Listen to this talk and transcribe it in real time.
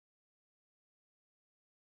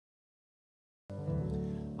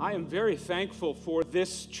I am very thankful for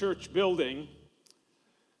this church building,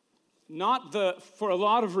 for a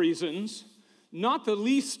lot of reasons, not the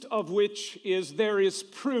least of which is there is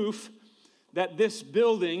proof that this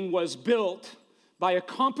building was built by a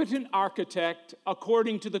competent architect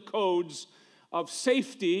according to the codes of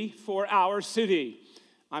safety for our city.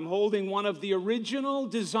 I'm holding one of the original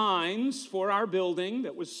designs for our building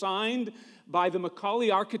that was signed by the Macaulay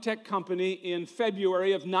Architect Company in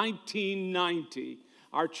February of 1990.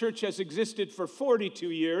 Our church has existed for 42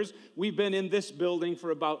 years. We've been in this building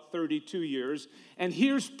for about 32 years. And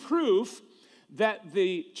here's proof that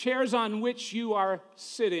the chairs on which you are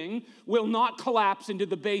sitting will not collapse into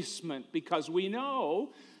the basement, because we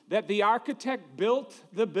know that the architect built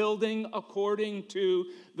the building according to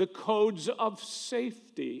the codes of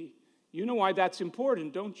safety. You know why that's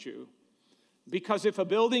important, don't you? Because if a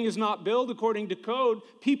building is not built according to code,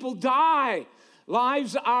 people die.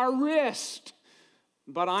 Lives are risked.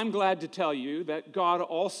 But I'm glad to tell you that God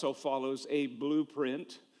also follows a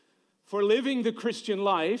blueprint for living the Christian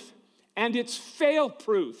life, and it's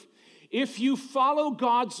fail-proof. If you follow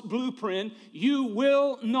God's blueprint, you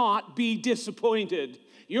will not be disappointed.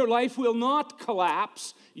 Your life will not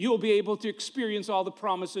collapse. You'll be able to experience all the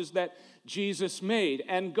promises that Jesus made.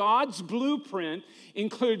 And God's blueprint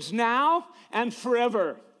includes now and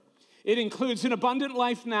forever. It includes an abundant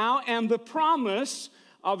life now and the promise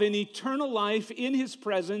of an eternal life in His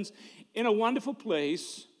presence in a wonderful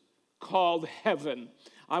place called heaven.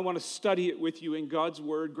 I want to study it with you in God's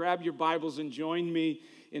Word. Grab your Bibles and join me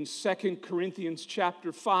in 2 Corinthians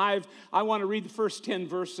chapter 5. I want to read the first 10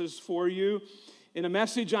 verses for you in a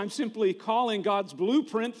message I'm simply calling God's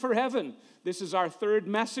Blueprint for Heaven. This is our third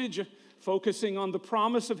message, focusing on the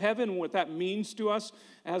promise of heaven and what that means to us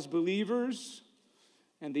as believers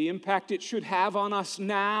and the impact it should have on us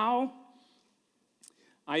now.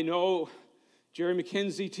 I know Jerry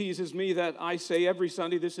McKenzie teases me that I say every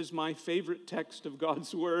Sunday this is my favorite text of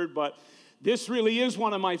God's Word, but this really is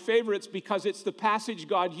one of my favorites because it's the passage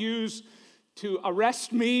God used to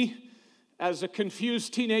arrest me as a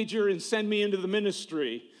confused teenager and send me into the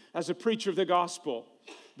ministry as a preacher of the gospel.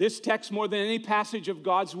 This text, more than any passage of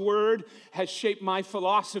God's Word, has shaped my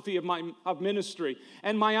philosophy of ministry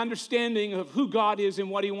and my understanding of who God is and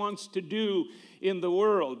what He wants to do in the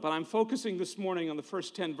world. But I'm focusing this morning on the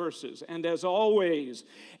first 10 verses. And as always,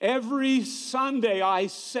 every Sunday I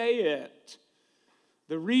say it.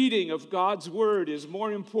 The reading of God's Word is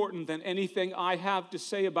more important than anything I have to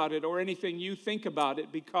say about it or anything you think about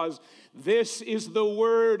it, because this is the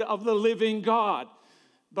Word of the living God.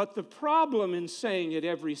 But the problem in saying it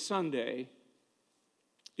every Sunday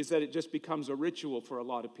is that it just becomes a ritual for a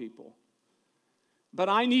lot of people. But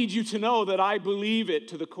I need you to know that I believe it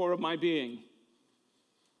to the core of my being.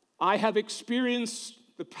 I have experienced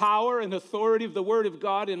the power and authority of the Word of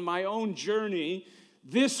God in my own journey.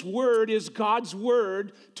 This Word is God's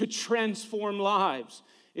Word to transform lives.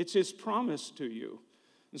 It's His promise to you.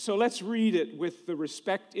 And so let's read it with the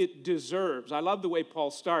respect it deserves. I love the way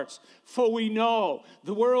Paul starts. For we know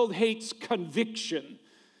the world hates conviction.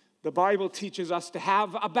 The Bible teaches us to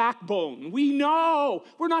have a backbone. We know.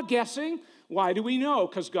 We're not guessing. Why do we know?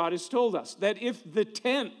 Because God has told us that if the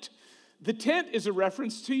tent is a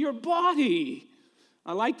reference to your body.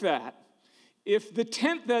 I like that. If the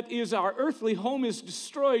tent that is our earthly home is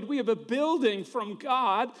destroyed, we have a building from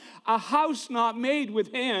God, a house not made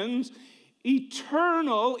with hands,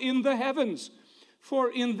 eternal in the heavens.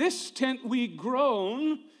 For in this tent we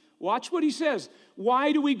groan. Watch what he says.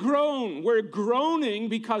 Why do we groan? We're groaning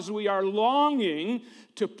because we are longing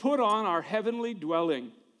to put on our heavenly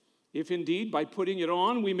dwelling. If indeed by putting it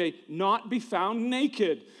on we may not be found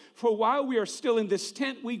naked. For while we are still in this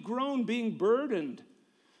tent, we groan, being burdened.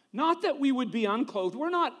 Not that we would be unclothed. We're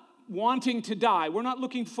not wanting to die. We're not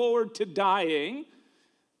looking forward to dying.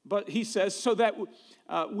 But he says, so that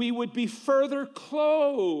we would be further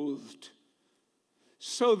clothed,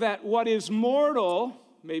 so that what is mortal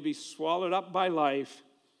may be swallowed up by life.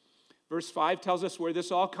 Verse 5 tells us where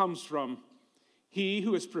this all comes from. He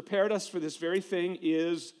who has prepared us for this very thing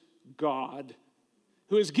is God,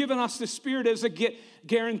 who has given us the Spirit as a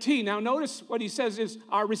guarantee. Now notice what he says is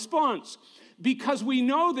our response. Because we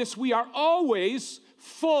know this, we are always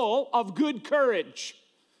full of good courage.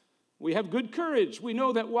 We have good courage. We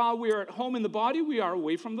know that while we are at home in the body, we are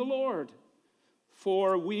away from the Lord.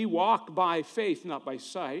 For we walk by faith, not by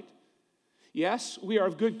sight. Yes, we are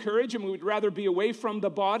of good courage, and we would rather be away from the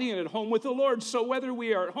body and at home with the Lord. So whether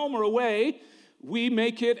we are at home or away, we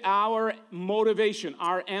make it our motivation,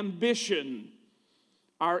 our ambition,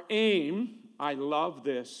 our aim. I love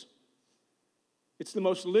this. It's the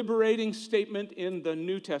most liberating statement in the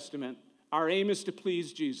New Testament. Our aim is to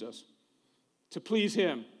please Jesus, to please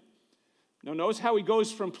him. Now notice how he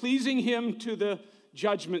goes from pleasing him to the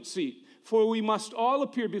judgment seat. For we must all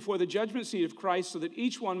appear before the judgment seat of Christ so that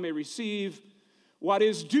each one may receive what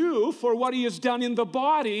is due for what he has done in the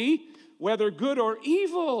body, whether good or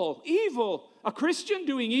evil. Evil. A Christian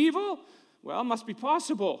doing evil? Well, it must be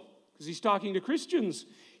possible because he's talking to Christians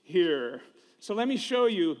here. So let me show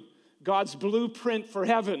you God's blueprint for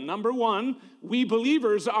heaven. Number one, we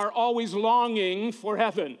believers are always longing for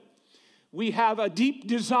heaven. We have a deep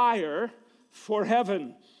desire for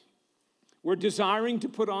heaven. We're desiring to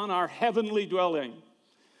put on our heavenly dwelling.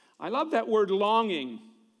 I love that word longing.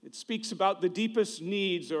 It speaks about the deepest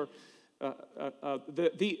needs or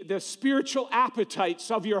the spiritual appetites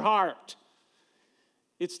of your heart.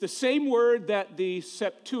 It's the same word that the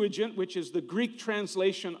Septuagint, which is the Greek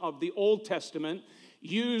translation of the Old Testament,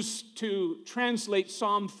 used to translate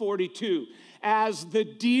Psalm 42. As the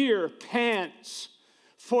deer pants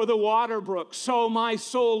for the water brook, so my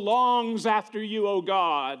soul longs after you, O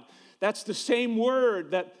God. That's the same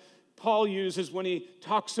word that Paul uses when he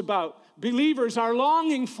talks about believers are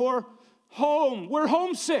longing for home. We're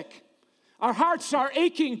homesick. Our hearts are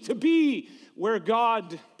aching to be where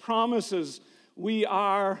God promises we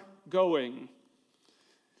are going.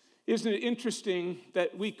 Isn't it interesting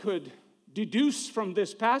that we could deduce from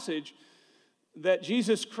this passage that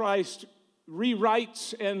Jesus Christ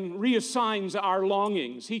rewrites and reassigns our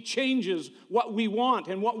longings? He changes what we want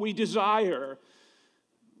and what we desire,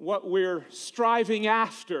 what we're striving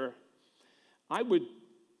after. I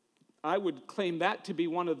would claim that to be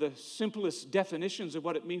one of the simplest definitions of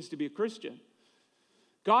what it means to be a Christian.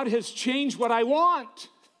 God has changed what I want.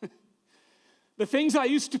 The things I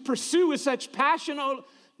used to pursue with such passion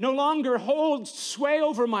no longer hold sway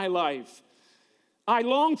over my life. I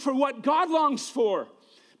long for what God longs for.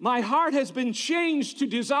 My heart has been changed to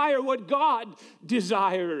desire what God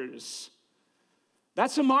desires.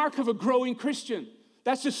 That's a mark of a growing Christian.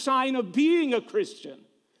 That's a sign of being a Christian.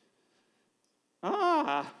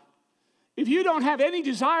 If you don't have any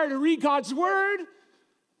desire to read God's word,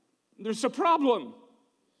 there's a problem.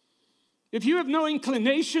 If you have no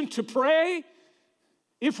inclination to pray,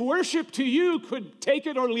 if worship to you could take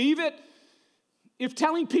it or leave it, if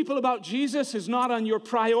telling people about Jesus is not on your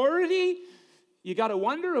priority, you got to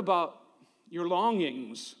wonder about your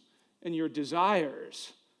longings and your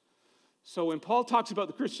desires. So when Paul talks about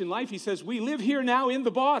the Christian life, he says, we live here now in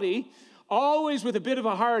the body, always with a bit of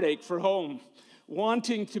a heartache for home,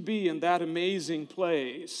 wanting to be in that amazing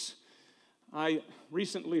place. I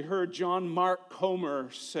recently heard John Mark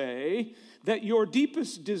Comer say that your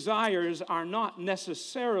deepest desires are not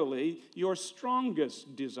necessarily your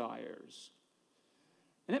strongest desires.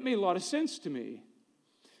 And that made a lot of sense to me,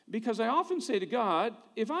 because I often say to God,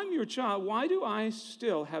 if I'm your child, why do I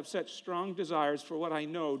still have such strong desires for what I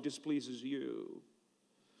know displeases you?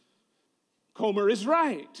 Comer is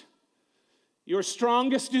right. Your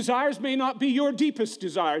strongest desires may not be your deepest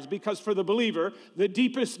desires, because for the believer, the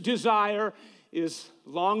deepest desire is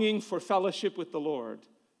longing for fellowship with the Lord,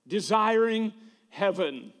 desiring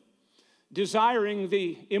heaven, desiring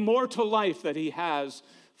the immortal life that he has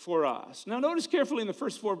for us. Now notice carefully in the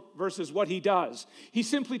first 4 verses what he does. He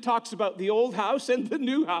simply talks about the old house and the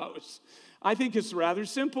new house. I think it's rather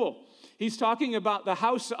simple. He's talking about the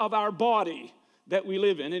house of our body that we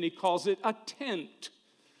live in, and he calls it a tent.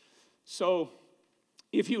 So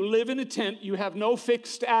if you live in a tent, you have no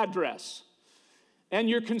fixed address, and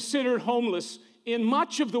you're considered homeless in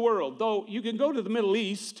much of the world, though you can go to the Middle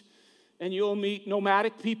East and you'll meet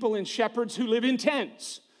nomadic people and shepherds who live in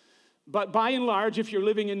tents. But by and large, if you're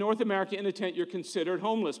living in North America in a tent, you're considered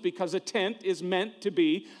homeless, because a tent is meant to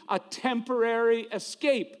be a temporary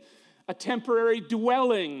escape, a temporary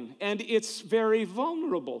dwelling, and it's very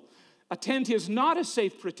vulnerable. A tent is not a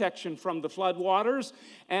safe protection from the flood waters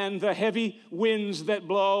and the heavy winds that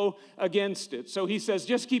blow against it. So he says,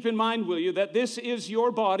 just keep in mind, will you, that this is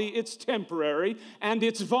your body, it's temporary, and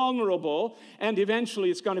it's vulnerable, and eventually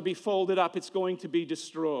it's going to be folded up, it's going to be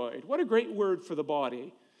destroyed. What a great word for the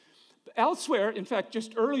body. Elsewhere, in fact,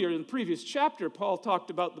 just earlier in the previous chapter, Paul talked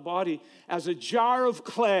about the body as a jar of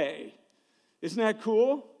clay. Isn't that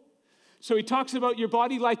cool? So he talks about your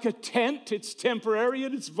body like a tent. It's temporary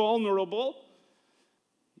and it's vulnerable.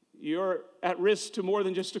 You're at risk to more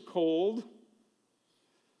than just a cold.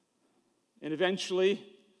 And eventually,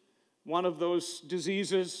 one of those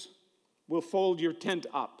diseases will fold your tent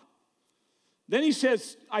up. Then he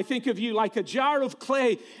says, I think of you like a jar of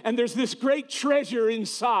clay, and there's this great treasure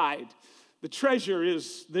inside. The treasure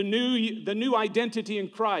is the new identity in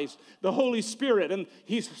Christ, the Holy Spirit. And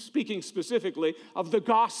he's speaking specifically of the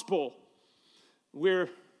gospel. We're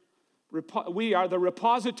We are the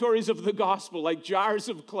repositories of the gospel, like jars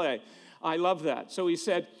of clay. I love that. So he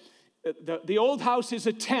said, the old house is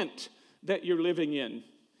a tent that you're living in.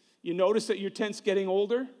 You notice that your tent's getting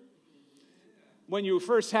older? When you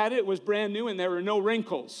first had it, it was brand new and there were no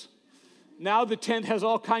wrinkles. Now the tent has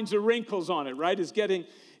all kinds of wrinkles on it, right? It's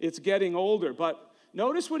getting older. But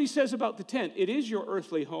notice what he says about the tent. It is your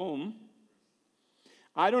earthly home.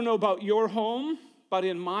 I don't know about your home, but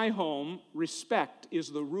in my home, respect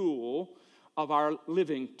is the rule of our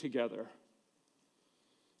living together.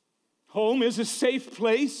 Home is a safe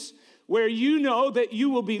place where you know that you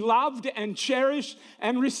will be loved and cherished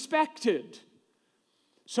and respected.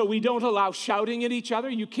 So we don't allow shouting at each other.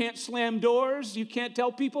 You can't slam doors. You can't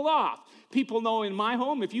tell people off. People know in my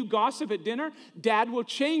home, if you gossip at dinner, Dad will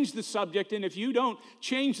change the subject. And if you don't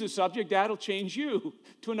change the subject, Dad will change you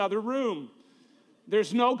to another room.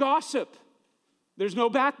 There's no gossip. There's no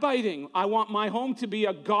backbiting. I want my home to be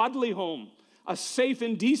a godly home, a safe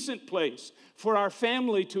and decent place for our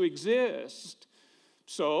family to exist.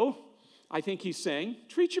 So I think he's saying,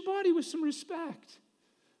 treat your body with some respect.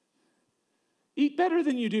 Eat better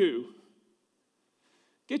than you do.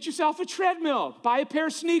 Get yourself a treadmill. Buy a pair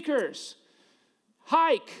of sneakers.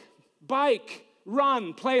 Hike, bike,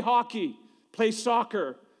 run, play hockey, play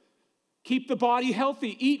soccer. Keep the body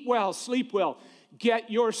healthy. Eat well, sleep well. Get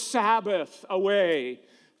your Sabbath away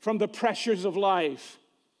from the pressures of life.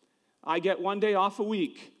 I get one day off a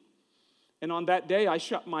week. And on that day, I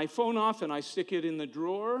shut my phone off and I stick it in the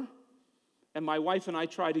drawer. And my wife and I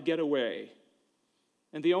try to get away.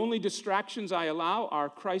 And the only distractions I allow are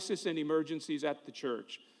crisis and emergencies at the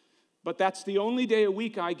church. But that's the only day a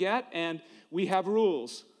week I get, and we have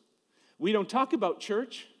rules. We don't talk about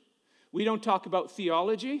church. We don't talk about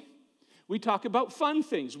theology. We talk about fun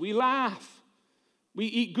things. We laugh. We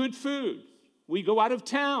eat good food. We go out of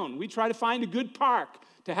town. We try to find a good park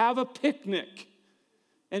to have a picnic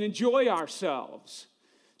and enjoy ourselves.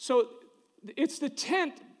 So it's the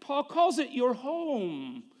tent. Paul calls it your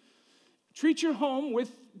home. Treat your home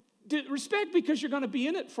with respect because you're going to be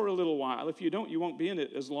in it for a little while. If you don't, you won't be in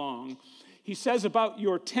it as long. He says about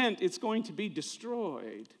your tent, it's going to be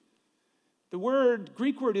destroyed. The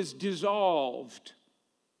Greek word is dissolved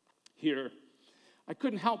here. I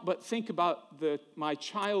couldn't help but think about my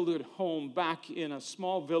childhood home back in a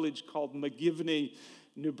small village called McGivney,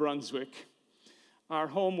 New Brunswick. Our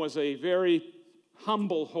home was a very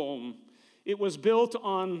humble home. It was built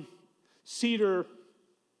on cedar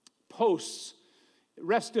posts. It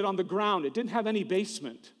rested on the ground. It didn't have any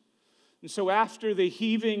basement. And so after the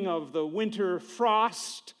heaving of the winter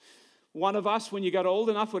frost, one of us, when you got old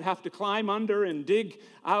enough, would have to climb under and dig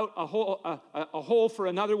out a hole for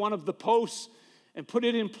another one of the posts and put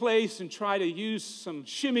it in place and try to use some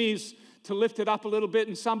shimmies to lift it up a little bit,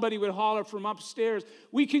 and somebody would holler from upstairs,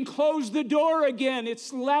 "We can close the door again.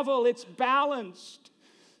 It's level. It's balanced."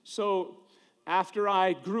 So after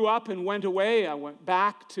I grew up and went away, I went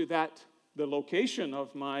back to the location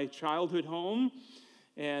of my childhood home,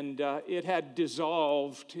 and it had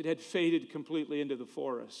dissolved. It had faded completely into the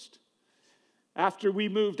forest. After we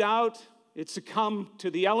moved out, it succumbed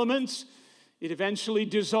to the elements. It eventually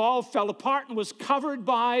dissolved, fell apart, and was covered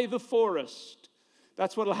by the forest.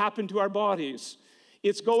 That's what will happen to our bodies.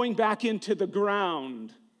 It's going back into the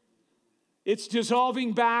ground. It's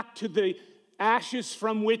dissolving back to the ashes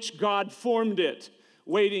from which God formed it,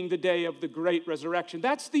 waiting the day of the great resurrection.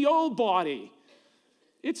 That's the old body.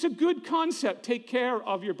 It's a good concept. Take care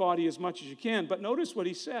of your body as much as you can. But notice what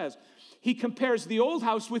he says. He compares the old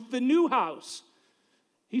house with the new house.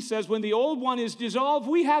 He says, when the old one is dissolved,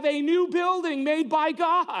 we have a new building made by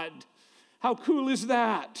God. How cool is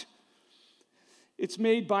that? It's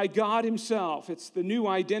made by God himself. It's the new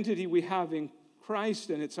identity we have in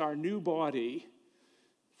Christ, and it's our new body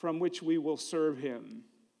from which we will serve him.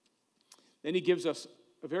 Then he gives us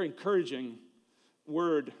a very encouraging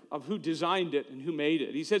word of who designed it and who made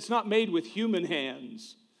it. He said it's not made with human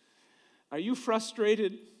hands. Are you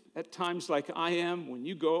frustrated at times like I am when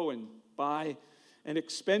you go and buy an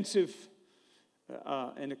expensive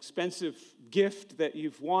gift that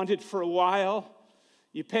you've wanted for a while?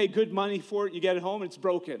 You pay good money for it, you get it home, and it's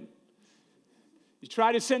broken. You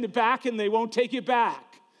try to send it back, and they won't take it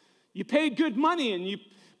back. You paid good money, and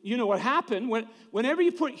you know what happened. Whenever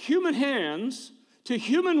you put human hands to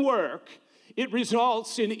human work, it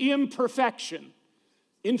results in imperfection,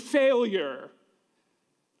 in failure.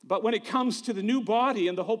 But when it comes to the new body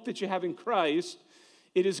and the hope that you have in Christ,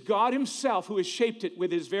 it is God himself who has shaped it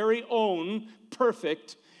with his very own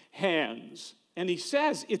perfect hands. And he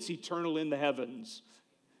says it's eternal in the heavens.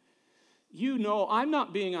 You know, I'm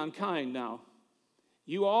not being unkind now.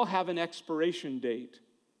 You all have an expiration date.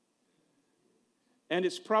 And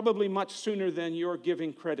it's probably much sooner than you're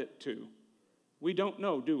giving credit to. We don't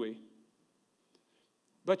know, do we?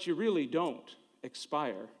 But you really don't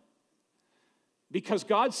expire. Because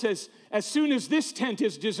God says, as soon as this tent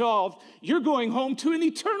is dissolved, you're going home to an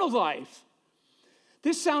eternal life.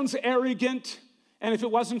 This sounds arrogant, and if it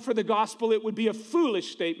wasn't for the gospel, it would be a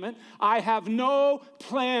foolish statement. I have no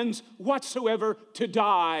plans whatsoever to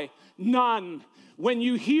die. None. When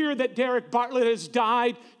you hear that Deric Bartlett has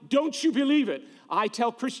died, don't you believe it. I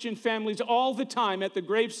tell Christian families all the time at the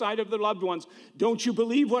graveside of their loved ones, don't you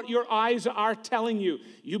believe what your eyes are telling you.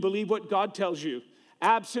 You believe what God tells you.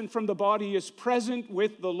 Absent from the body is present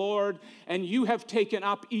with the Lord, and you have taken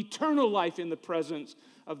up eternal life in the presence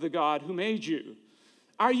of the God who made you.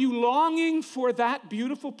 Are you longing for that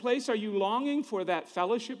beautiful place? Are you longing for that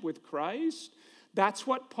fellowship with Christ? That's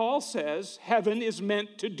what Paul says heaven is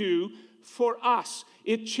meant to do for us.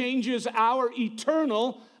 It changes our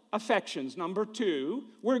eternal affections. Number 2,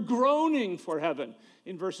 we're groaning for heaven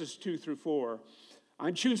in verses 2 through 4.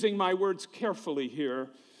 I'm choosing my words carefully here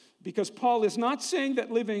because Paul is not saying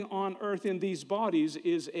that living on earth in these bodies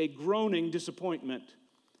is a groaning disappointment.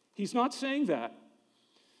 He's not saying that.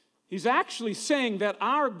 He's actually saying that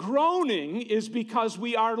our groaning is because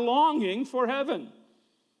we are longing for heaven.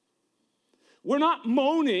 We're not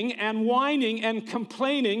moaning and whining and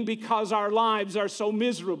complaining because our lives are so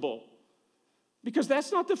miserable. Because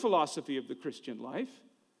that's not the philosophy of the Christian life.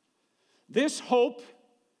 This hope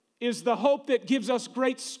is the hope that gives us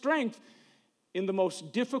great strength in the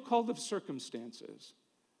most difficult of circumstances.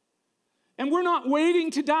 And we're not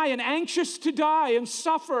waiting to die and anxious to die and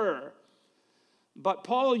suffer. But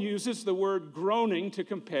Paul uses the word groaning to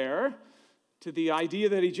compare to the idea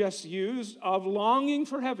that he just used of longing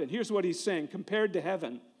for heaven. Here's what he's saying, compared to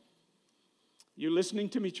heaven. You listening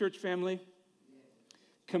to me, church family?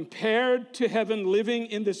 Compared to heaven, living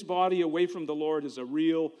in this body away from the Lord is a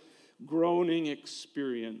real groaning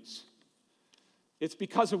experience. It's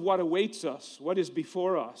because of what awaits us, what is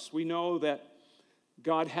before us. We know that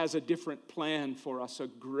God has a different plan for us, a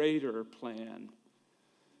greater plan.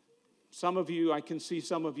 Some of you, I can see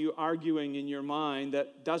some of you arguing in your mind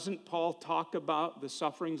that doesn't Paul talk about the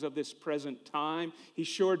sufferings of this present time? He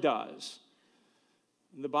sure does.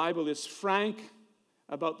 And the Bible is frank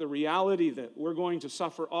about the reality that we're going to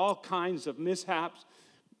suffer all kinds of mishaps,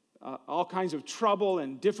 all kinds of trouble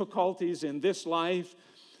and difficulties in this life.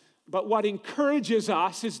 But what encourages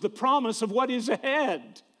us is the promise of what is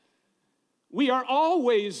ahead. We are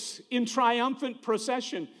always in triumphant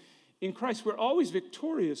procession in Christ. We're always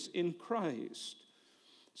victorious in Christ.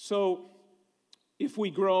 So if we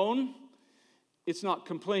groan, it's not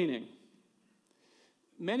complaining.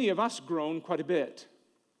 Many of us groan quite a bit,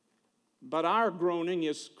 but our groaning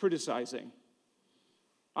is criticizing.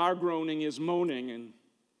 Our groaning is moaning and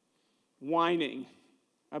whining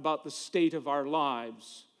about the state of our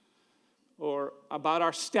lives or about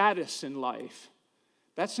our status in life.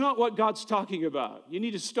 That's not what God's talking about. You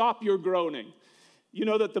need to stop your groaning. You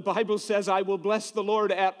know that the Bible says, I will bless the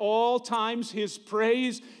Lord at all times. His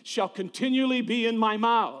praise shall continually be in my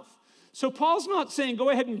mouth. So Paul's not saying, go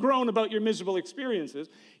ahead and groan about your miserable experiences.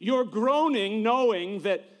 You're groaning knowing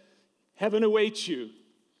that heaven awaits you,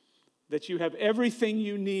 that you have everything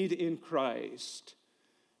you need in Christ.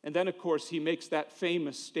 And then, of course, he makes that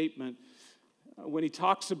famous statement when he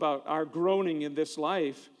talks about our groaning in this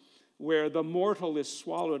life, where the mortal is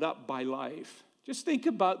swallowed up by life. Just think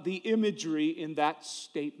about the imagery in that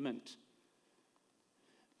statement.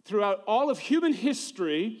 Throughout all of human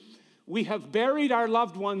history, we have buried our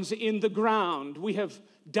loved ones in the ground. We have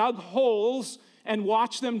dug holes and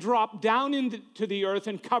watched them drop down into the earth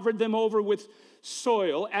and covered them over with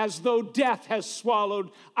soil as though death has swallowed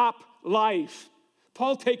up life.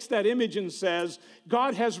 Paul takes that image and says,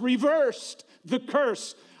 God has reversed the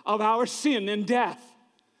curse of our sin and death,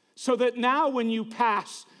 so that now when you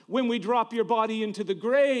pass, when we drop your body into the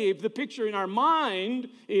grave, the picture in our mind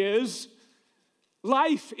is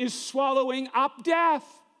life is swallowing up death.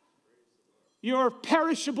 Your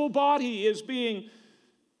perishable body is being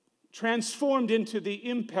transformed into the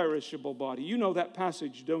imperishable body. You know that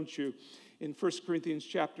passage, don't you? In 1 Corinthians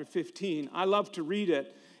chapter 15. I love to read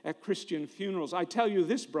it at Christian funerals. I tell you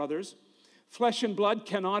this, brothers, flesh and blood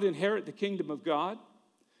cannot inherit the kingdom of God,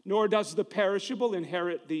 nor does the perishable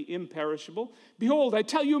inherit the imperishable. Behold, I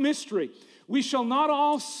tell you a mystery. We shall not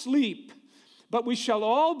all sleep, but we shall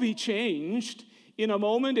all be changed in a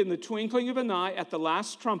moment, in the twinkling of an eye, at the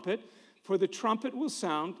last trumpet. For the trumpet will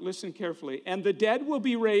sound, listen carefully, and the dead will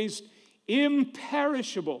be raised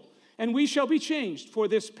imperishable, and we shall be changed. For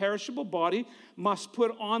this perishable body must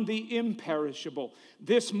put on the imperishable.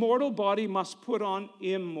 This mortal body must put on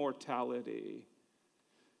immortality.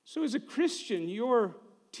 So as a Christian, you're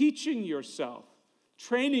teaching yourself,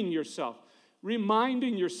 training yourself,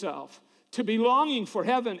 reminding yourself to be longing for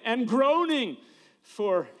heaven and groaning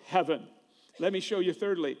for heaven. Let me show you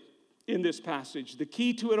thirdly in this passage. The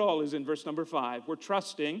key to it all is in verse number 5. We're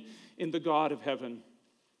trusting in the God of heaven.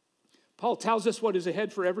 Paul tells us what is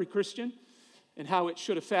ahead for every Christian and how it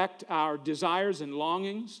should affect our desires and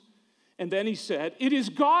longings. And then he said, it is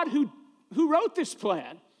God who wrote this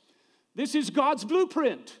plan. This is God's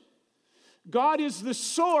blueprint. God is the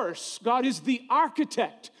source. God is the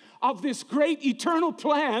architect of this great eternal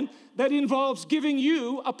plan that involves giving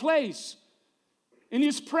you a place in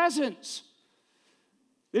his presence.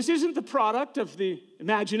 This isn't the product of the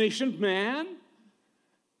imagination of man.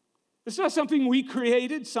 It's not something we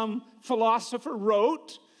created, some philosopher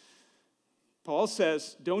wrote. Paul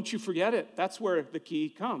says, don't you forget it. That's where the key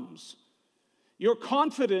comes. Your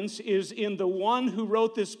confidence is in the one who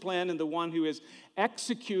wrote this plan and the one who is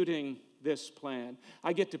executing this plan.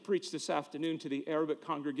 I get to preach this afternoon to the Arabic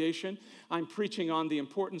congregation. I'm preaching on the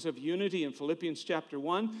importance of unity in Philippians chapter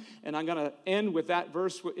 1, and I'm going to end with that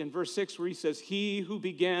verse in verse 6 where he says, he who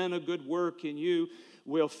began a good work in you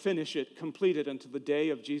will finish it, complete it until the day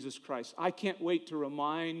of Jesus Christ. I can't wait to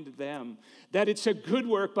remind them that it's a good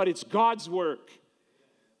work, but it's God's work.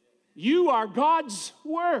 You are God's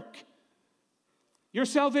work. Your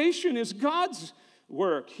salvation is God's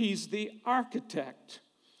work. He's the architect.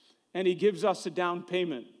 And he gives us a down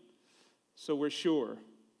payment, so we're sure.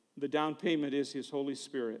 The down payment is his Holy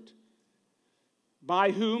Spirit,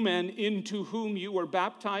 by whom and into whom you were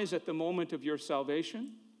baptized at the moment of your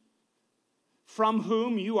salvation, from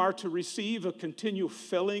whom you are to receive a continual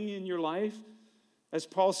filling in your life. As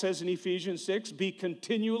Paul says in Ephesians 6, be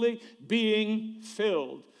continually being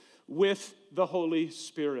filled with the Holy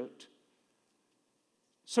Spirit.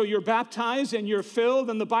 So you're baptized and you're filled,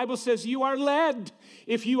 and the Bible says you are led.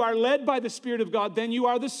 If you are led by the Spirit of God, then you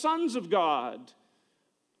are the sons of God.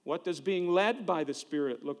 What does being led by the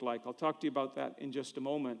Spirit look like? I'll talk to you about that in just a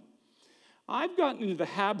moment. I've gotten into the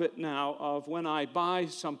habit now of when I buy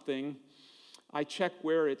something, I check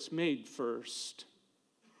where it's made first.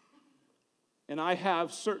 And I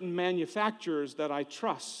have certain manufacturers that I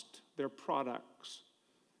trust their products.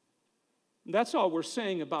 That's all we're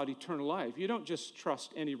saying about eternal life. You don't just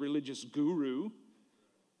trust any religious guru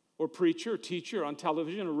or preacher or teacher on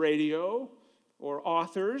television or radio or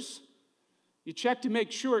authors. You check to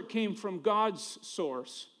make sure it came from God's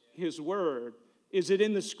source, his word. Is it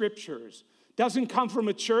in the scriptures? Doesn't come from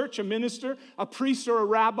a church, a minister, a priest, or a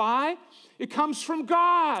rabbi. It comes from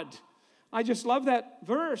God. I just love that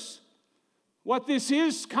verse. What this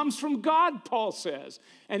is comes from God, Paul says.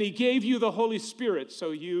 And he gave you the Holy Spirit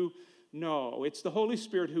so you know. It's the Holy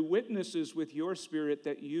Spirit who witnesses with your spirit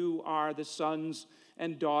that you are the sons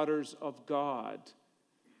and daughters of God.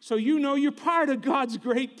 So you know you're part of God's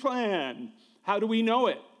great plan. How do we know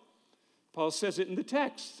it? Paul says it in the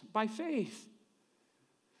text, by faith.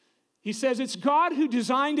 He says it's God who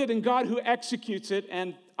designed it and God who executes it,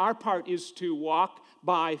 and our part is to walk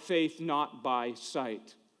by faith, not by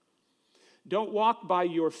sight. Don't walk by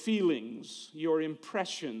your feelings, your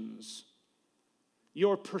impressions,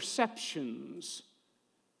 your perceptions,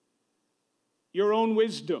 your own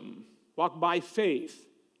wisdom. Walk by faith.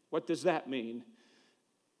 What does that mean?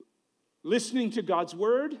 Listening to God's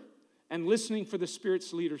word and listening for the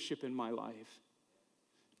Spirit's leadership in my life.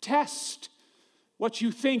 Test what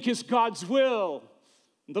you think is God's will.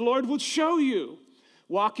 The Lord will show you.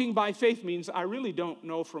 Walking by faith means I really don't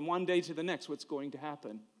know from one day to the next what's going to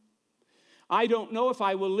happen. I don't know if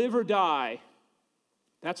I will live or die.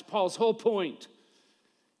 That's Paul's whole point.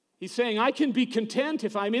 He's saying I can be content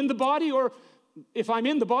if I'm in the body, or if I'm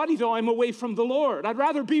in the body, though I'm away from the Lord. I'd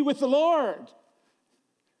rather be with the Lord.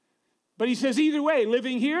 But he says either way,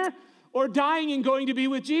 living here or dying and going to be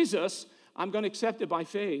with Jesus, I'm going to accept it by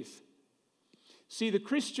faith. See, the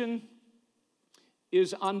Christian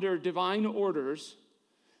is under divine orders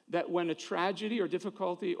that when a tragedy or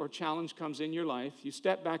difficulty or challenge comes in your life, you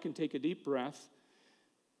step back and take a deep breath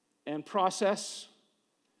and process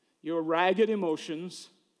your ragged emotions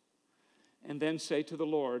and then say to the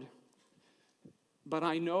Lord, but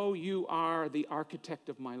I know you are the architect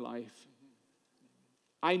of my life.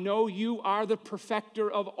 I know you are the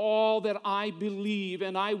perfecter of all that I believe,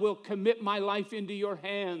 and I will commit my life into your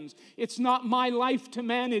hands. It's not my life to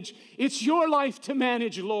manage. It's your life to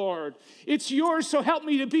manage, Lord. It's yours, so help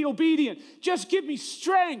me to be obedient. Just give me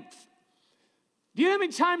strength. Do you know how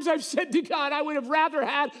many times I've said to God, I would have rather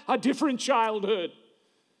had a different childhood?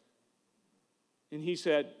 And he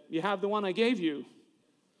said, you have the one I gave you.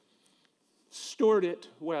 Stored it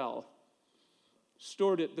well.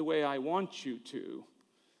 Stored it the way I want you to.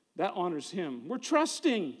 That honors him. We're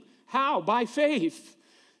trusting. How? By faith.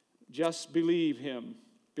 Just believe him.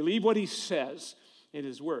 Believe what he says in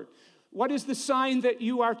his word. What is the sign that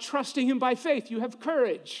you are trusting him by faith? You have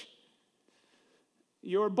courage.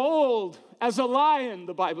 You're bold as a lion,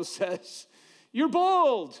 the Bible says. You're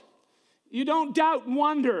bold. You don't doubt and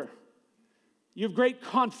wonder. You have great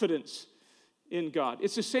confidence in God.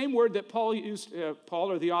 It's the same word that Paul used,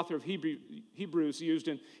 Paul, or the author of Hebrews, used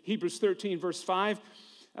in Hebrews 13, verse 5.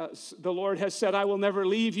 The Lord has said, I will never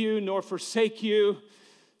leave you nor forsake you,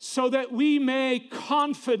 so that we may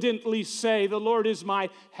confidently say, the Lord is my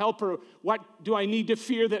helper. What do I need to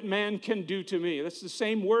fear that man can do to me? That's the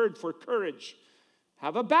same word for courage.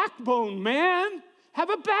 Have a backbone, man. Have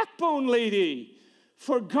a backbone, lady.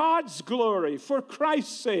 For God's glory, for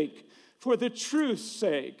Christ's sake, for the truth's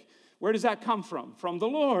sake. Where does that come from? From the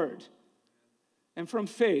Lord and from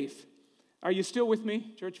faith. Are you still with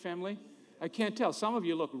me, church family? I can't tell. Some of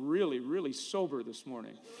you look really, really sober this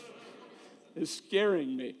morning. It's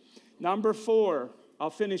scaring me. Number 4, I'll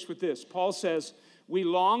finish with this. Paul says, we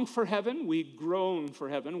long for heaven, we groan for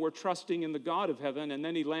heaven, we're trusting in the God of heaven, and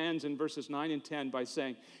then he lands in verses 9 and 10 by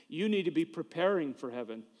saying, you need to be preparing for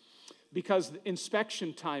heaven because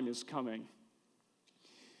inspection time is coming.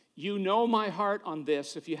 You know my heart on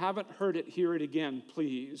this. If you haven't heard it, hear it again,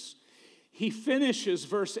 please. He finishes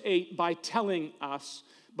verse 8 by telling us,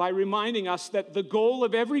 by reminding us that the goal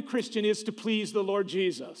of every Christian is to please the Lord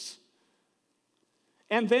Jesus.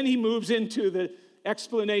 And then he moves into the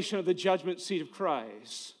explanation of the judgment seat of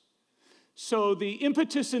Christ. So the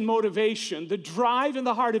impetus and motivation, the drive in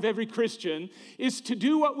the heart of every Christian is to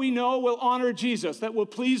do what we know will honor Jesus, that will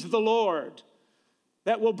please the Lord,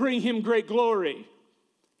 that will bring him great glory.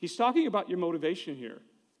 He's talking about your motivation here.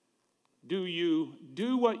 Do you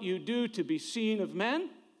do what you do to be seen of men?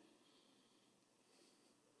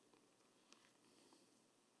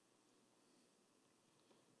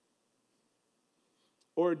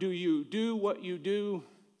 Or do you do what you do,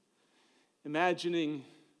 imagining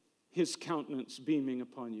his countenance beaming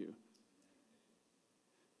upon you?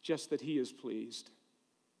 Just that he is pleased.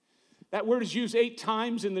 That word is used 8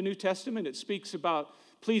 times in the New Testament. It speaks about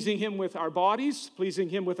pleasing him with our bodies, pleasing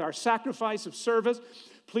him with our sacrifice of service,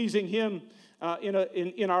 pleasing him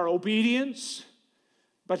in our obedience.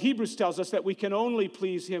 But Hebrews tells us that we can only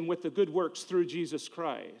please him with the good works through Jesus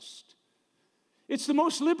Christ. It's the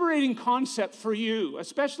most liberating concept for you,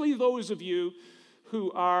 especially those of you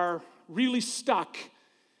who are really stuck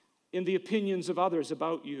in the opinions of others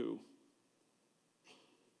about you.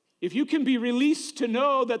 If you can be released to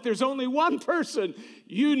know that there's only one person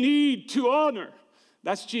you need to honor,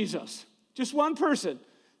 that's Jesus. Just one person.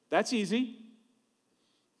 That's easy.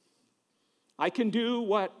 I can do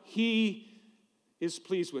what he is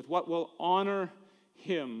pleased with, what will honor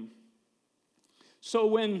him. So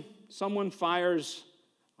when someone fires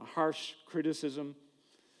a harsh criticism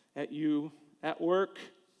at you, at work,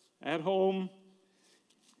 at home,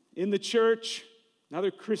 in the church,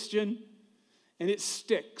 another Christian, and it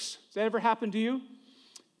sticks. Has that ever happened to you?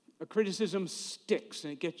 A criticism sticks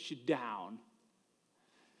and it gets you down.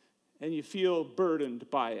 And you feel burdened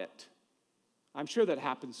by it. I'm sure that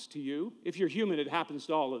happens to you. If you're human, it happens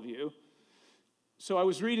to all of you. So I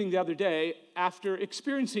was reading the other day after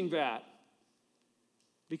experiencing that,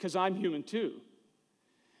 because I'm human too.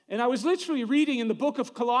 And I was literally reading in the book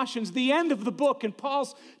of Colossians, the end of the book, and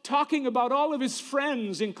Paul's talking about all of his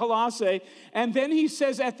friends in Colossae, and then he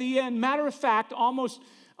says at the end, matter of fact, almost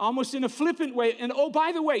in a flippant way, and oh,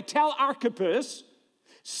 by the way, tell Archippus,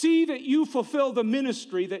 see that you fulfill the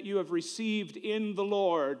ministry that you have received in the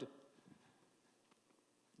Lord.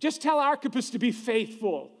 Just tell Archippus to be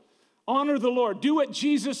faithful. Honor the Lord. Do what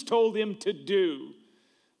Jesus told him to do.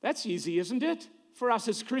 That's easy, isn't it? For us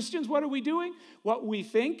as Christians, what are we doing? What we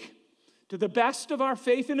think. To the best of our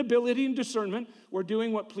faith and ability and discernment, we're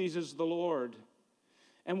doing what pleases the Lord.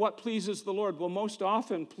 And what pleases the Lord will most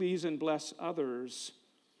often please and bless others.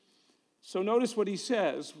 So notice what he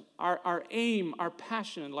says. Our aim, our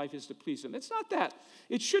passion in life is to please him. It's not that.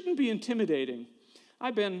 It shouldn't be intimidating.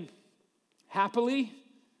 I've been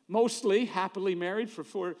mostly happily married for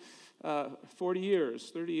 40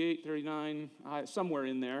 years, 38, 39, somewhere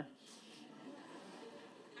in there.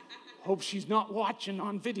 Hope she's not watching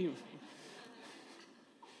on video.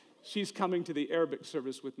 She's coming to the Arabic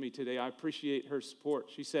service with me today. I appreciate her support.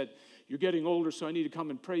 She said, you're getting older, so I need to come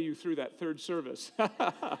and pray you through that third service.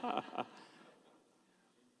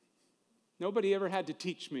 Nobody ever had to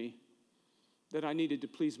teach me that I needed to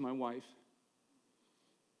please my wife.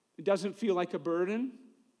 It doesn't feel like a burden.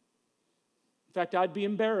 In fact, I'd be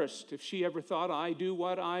embarrassed if she ever thought I do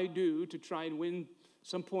what I do to try and win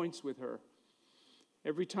some points with her.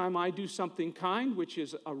 Every time I do something kind, which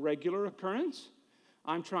is a regular occurrence,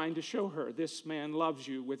 I'm trying to show her, this man loves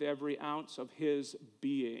you with every ounce of his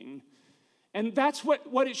being. And that's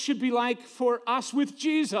what it should be like for us with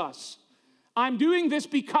Jesus. I'm doing this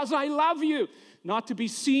because I love you. Not to be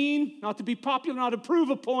seen, not to be popular, not to prove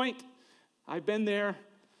a point. I've been there,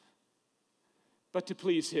 but to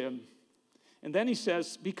please him. And then he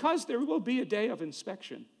says, because there will be a day of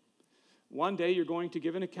inspection. One day you're going to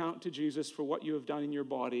give an account to Jesus for what you have done in your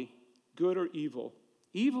body, good or evil.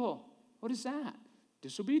 Evil, what is that?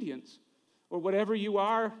 Disobedience. Or whatever you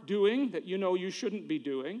are doing that you know you shouldn't be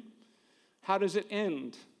doing. How does it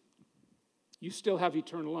end? You still have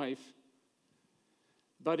eternal life.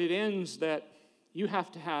 But it ends that you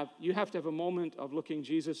have to have a moment of looking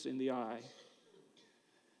Jesus in the eye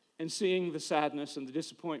and seeing the sadness and the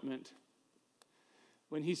disappointment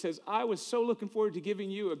when he says, I was so looking forward to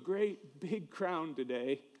giving you a great big crown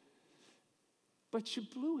today, but you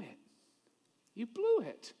blew it. You blew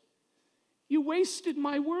it. You wasted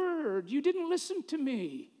my word. You didn't listen to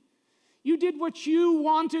me. You did what you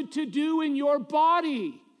wanted to do in your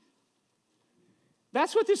body.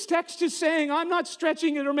 That's what this text is saying. I'm not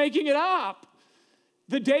stretching it or making it up.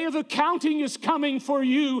 The day of accounting is coming for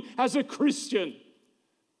you as a Christian.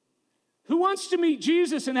 Who wants to meet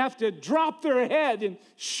Jesus and have to drop their head in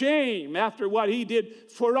shame after what he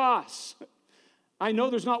did for us? I know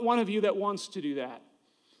there's not one of you that wants to do that.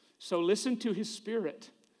 So listen to his Spirit.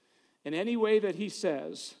 In any way that he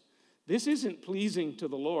says, this isn't pleasing to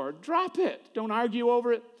the Lord, drop it. Don't argue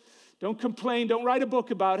over it. Don't complain. Don't write a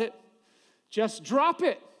book about it. Just drop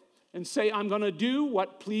it and say, I'm going to do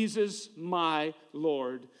what pleases my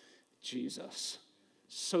Lord Jesus,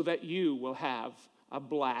 so that you will have a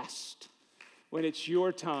blast when it's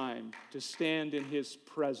your time to stand in his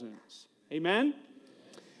presence. Amen?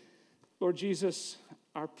 Lord Jesus,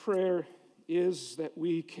 our prayer is that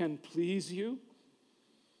we can please you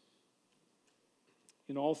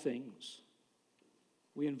in all things.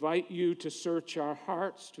 We invite you to search our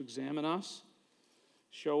hearts, to examine us,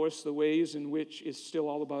 show us the ways in which it's still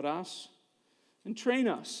all about us, and train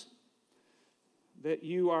us that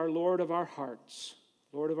you are Lord of our hearts,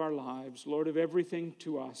 Lord of our lives, Lord of everything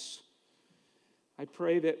to us. I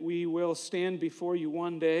pray that we will stand before you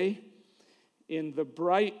one day in the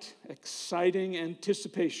bright, exciting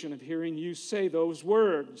anticipation of hearing you say those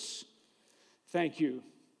words. Thank you.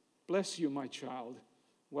 Bless you, my child.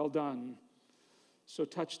 Well done. So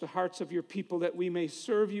touch the hearts of your people that we may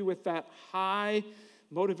serve you with that high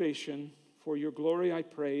motivation. For your glory, I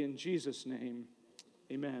pray in Jesus' name.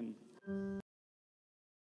 Amen.